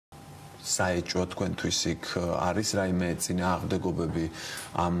საეჭვო თქვენთვის იქ არის რაიმე წინააღმდეგობები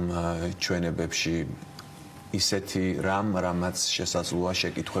ამ ჩვენებებში ისეთი რამაც შესაძლოა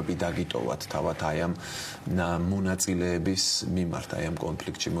შეკითხვები დაგიტოვათ თავად აი ამ მონაწილეების მიმართ, აი ამ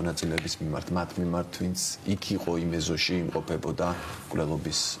კონფლიქტში მონაწილეების მიმართ, მათ მიმართ, ვინც იქ იყო იმ ეზოში იმყოფებოდა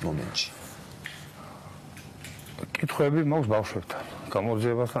მკვლელობის მომენტში. კითხვები მაქვს ბავშვებთან,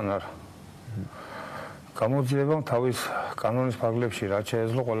 გამოძიებასთან არა. გამოძიებამ თავის კანონის ფარგლებში რაც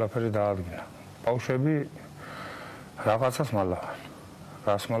შეეძლო ყველაფერი დაადგინა. ბავშვები რაღაცას მალავენ.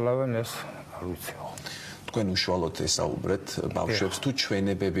 რას მალავენ ეს არ ვიცი. თქვენ უშუალოდ ესაუბრეთ ბავშვებს თუ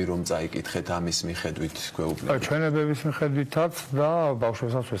ჩვენებები რომ წაიკითხეთ ამის მიხედვით გვეუბნებით? ჩვენებების მიხედვითაც და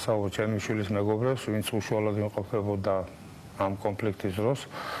ბავშვებსაც ვესაუბრეთ ჩემი შვილის მეგობრებს, ვინც უშუალოდ იმყოფებოდა ამ კონფლიქტის დროს,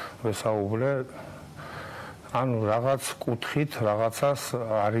 ვესაუბრე ანუ რაღაც კუთხით რაღაცას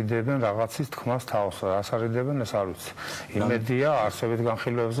არიდებენ რაღაცის თქმას თავს, რას არიდებენ ეს არ ვიცი. იმედია არსებით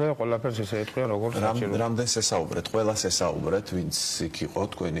განხილვებზე ყველაფერს ესე ეტყვიან როგორც საჭირო. რამდენს ესაუბრეთ? ყველას ესაუბრეთ, ვინც იქ იყო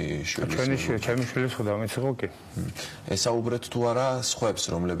თქვენი შვილის? ჩემი შვილის ხო დამიც იყო კი. ესაუბრეთ თუ არა სხვებს,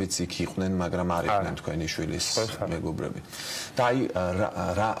 რომლებიც იქ იყვნენ, მაგრამ არ იყვნენ თქვენი შვილის მეგობრები. და აი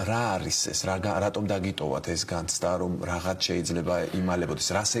რა არის ეს? რატომ დაგიტოვათ ეს განცდა, რომ რაღაც შეიძლება იმალებოდეს?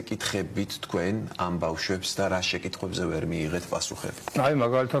 რას ეკითხებით თქვენ ამ ბავშვებს და რა შეკითხვებზე ვერ მიიღეთ პასუხები? აი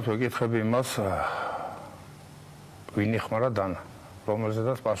მაგალითად ვეკითხები იმას ვინ იხმარა დანა,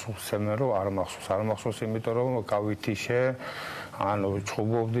 რომელზედაც პასუხს ემენ რომ არ მახსოვს, იმიტომ რომ გავითიშე, ანუ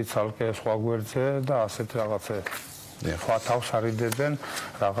ჩხუბობდი ცალკე სხვა გვერდზე და ასეთ რაღაცები. სხვა თავს არიდებენ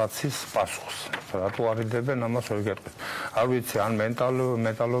რაღაცის პასუხს. რატო არიდებენ, ამას ვერ გეტყვით. არ ვიცი, ან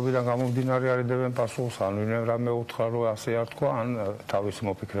მენტალობიდან გამომდინარე არიდებენ პასუხს, ან ვინმე რამე უთხრა რომ ასე არ თქვა, ან თავისი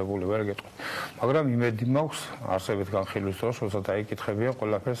მოფიქრებული ვერ გეტყვით. მაგრამ იმედი მაქვს არსებით განხილვის დროს, როცა დაიკითხებიან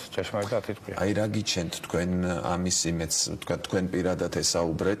ყველაფერს ჭეშმარიტად იტყვიან. აი რა გიჩენთ თქვენ ამის იმედს, თქვენ პირადად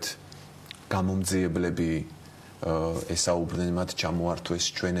ესაუბრეთ გამომძიებლები ესაუბრნენ მათ ჩამოართვეს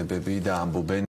ჩვენებები და ამბობენ